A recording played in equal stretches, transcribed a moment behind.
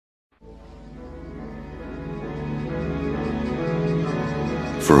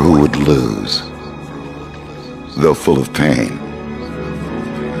for who would lose. Though full of pain,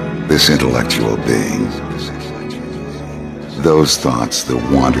 this intellectual being, those thoughts that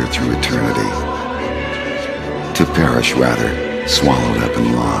wander through eternity, to perish rather, swallowed up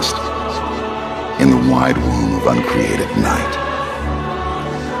and lost in the wide womb of uncreated night.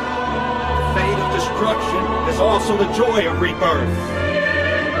 The fate of destruction is also the joy of rebirth.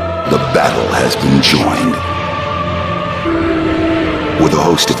 The battle has been joined. With a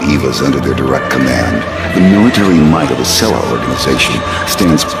host of EVAs under their direct command, the military might of the Sellout organization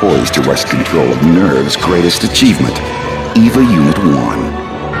stands poised to wrest control of NERV's greatest achievement, EVA Unit 1.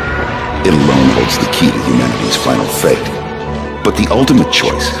 It alone holds the key to humanity's final fate. But the ultimate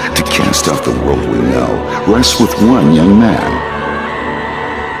choice to cast off the world we know rests with one young man.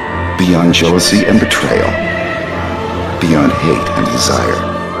 Beyond jealousy and betrayal, beyond hate and desire,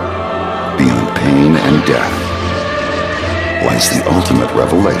 beyond pain and death, lies the ultimate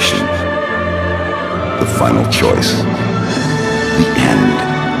revelation. The final choice. The end.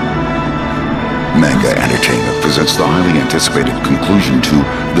 Manga Entertainment presents the highly anticipated conclusion to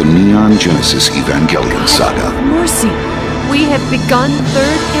the Neon Genesis Evangelion saga. Mercy! We have begun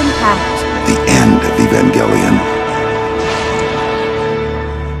Third Impact. The end of Evangelion.